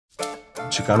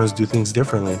Chicanos do things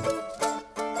differently.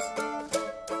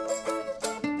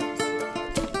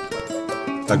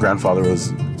 My grandfather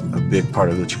was a big part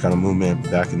of the Chicano movement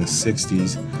back in the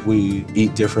 60s. We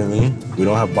eat differently. We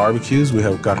don't have barbecues, we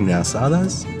have carne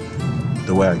asadas.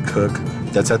 The way I cook,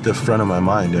 that's at the front of my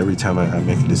mind every time I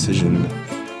make a decision.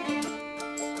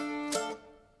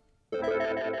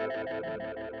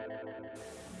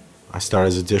 I started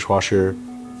as a dishwasher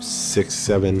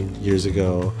 6-7 years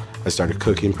ago. I started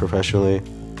cooking professionally.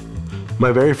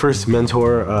 My very first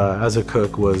mentor as a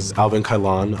cook was Alvin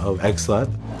Kailan of Exlet.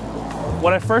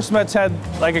 When I first met Ted,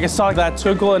 I saw that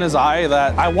twinkle in his eye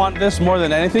that I want this more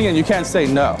than anything and you can't say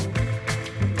no.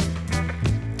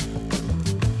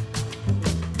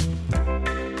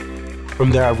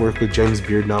 From there, I've worked with James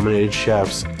Beard-nominated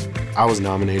chefs. I was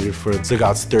nominated for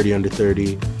Zagat's 30 Under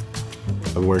 30.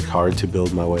 I've worked hard to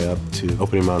build my way up to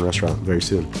opening my own restaurant very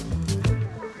soon.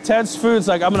 Ted's food's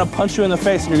I'm gonna punch you in the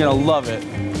face and you're gonna love it.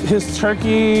 His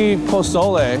turkey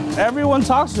pozole, everyone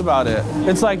talks about it.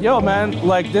 It's yo, man,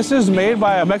 this is made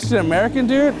by a Mexican-American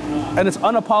dude, and it's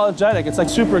unapologetic.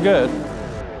 It's super good.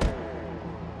 I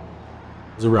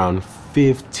was around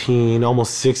 15,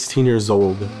 almost 16 years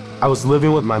old. I was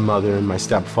living with my mother and my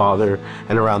stepfather,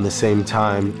 and around the same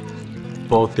time,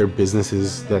 both their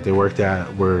businesses that they worked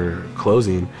at were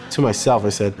closing. To myself, I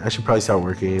said, I should probably start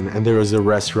working, and there was a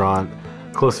restaurant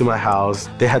close to my house.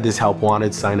 They had this help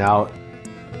wanted sign out.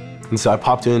 And so I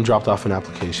popped in and dropped off an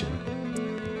application.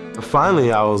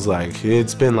 Finally, I was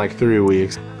it's been 3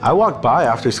 weeks. I walked by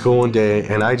after school one day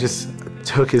and I just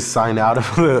took his sign out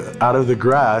of the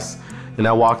grass, and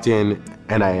I walked in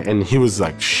and he was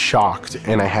shocked,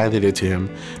 and I handed it to him.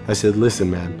 I said,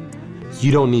 listen, man,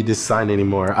 you don't need this sign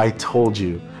anymore. I told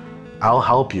you, I'll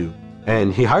help you.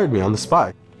 And he hired me on the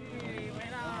spot.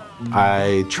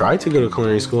 I tried to go to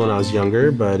culinary school when I was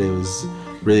younger, but it was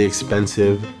really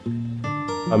expensive.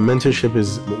 A mentorship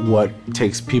is what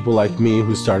takes people like me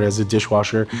who started as a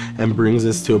dishwasher and brings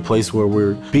us to a place where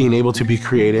we're being able to be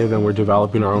creative and we're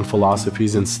developing our own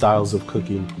philosophies and styles of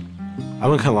cooking.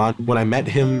 Alvin Kailan, when I met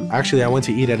him, actually I went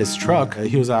to eat at his truck.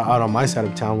 He was out on my side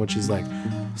of town, which is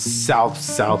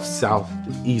southeast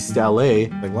LA.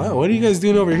 Wow, what are you guys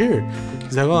doing over here?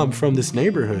 He's like, oh, I'm from this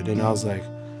neighborhood. And I was like,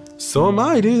 so am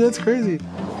I, dude, that's crazy.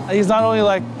 He's not only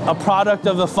a product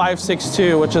of the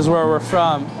 562, which is where we're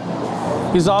from,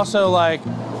 he's also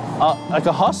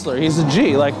a hustler. He's a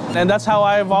G, and that's how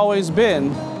I've always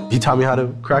been. He taught me how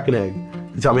to crack an egg.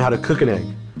 He taught me how to cook an egg.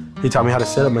 He taught me how to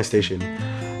set up my station.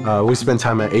 We spent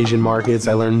time at Asian markets.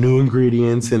 I learned new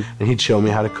ingredients, and he'd show me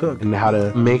how to cook and how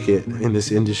to make it in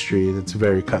this industry that's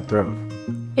very cutthroat.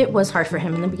 It was hard for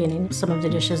him in the beginning. Some of the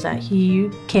dishes that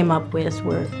he came up with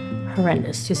were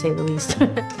horrendous, to say the least.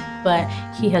 But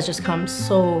he has just come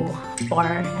so far,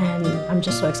 and I'm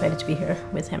just so excited to be here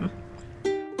with him.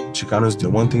 Chicanos, the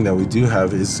one thing that we do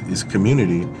have is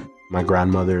community. My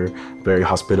grandmother, very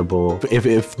hospitable.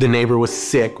 If the neighbor was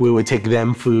sick, we would take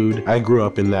them food. I grew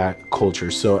up in that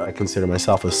culture, so I consider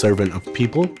myself a servant of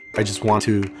people. I just want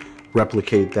to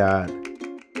replicate that.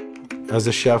 As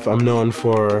a chef, I'm known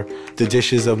for the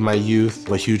dishes of my youth,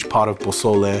 a huge pot of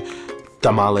pozole,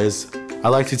 tamales. I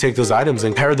like to take those items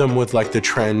and pair them with the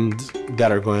trends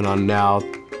that are going on now.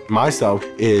 My style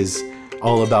is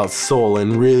all about soul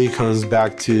and really comes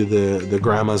back to the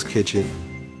grandma's kitchen.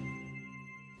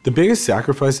 The biggest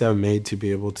sacrifice I've made to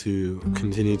be able to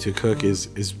continue to cook is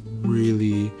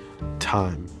really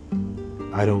time.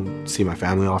 I don't see my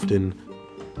family often.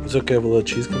 It's okay if a little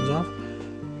cheese comes off,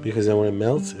 because then when it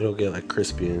melts, it'll get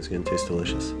crispy and it's gonna taste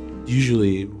delicious.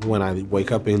 Usually when I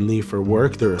wake up and leave for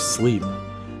work, they're asleep.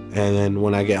 And then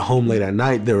when I get home late at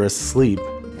night, they're asleep.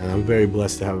 And I'm very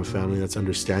blessed to have a family that's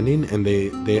understanding, and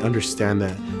they understand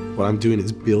that what I'm doing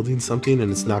is building something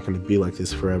and it's not gonna be like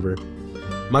this forever.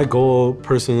 My goal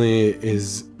personally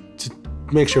is to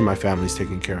make sure my family's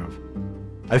taken care of.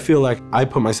 I feel like I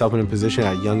put myself in a position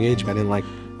at a young age. I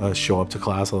didn't show up to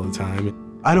class all the time.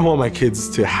 I don't want my kids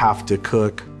to have to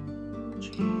cook.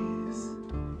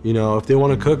 Jeez. You know, if they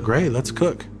want to cook, great, let's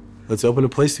cook. Let's open a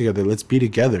place together, let's be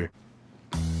together.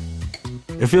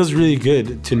 It feels really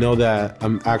good to know that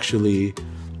I'm actually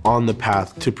on the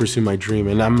path to pursue my dream,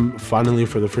 and I'm finally,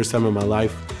 for the first time in my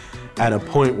life, at a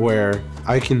point where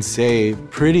I can say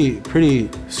pretty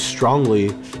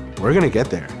strongly, we're gonna get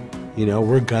there. You know,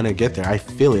 we're gonna get there. I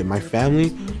feel it. My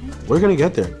family, we're gonna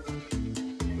get there.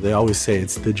 They always say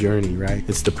it's the journey, right?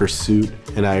 It's the pursuit,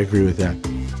 and I agree with that.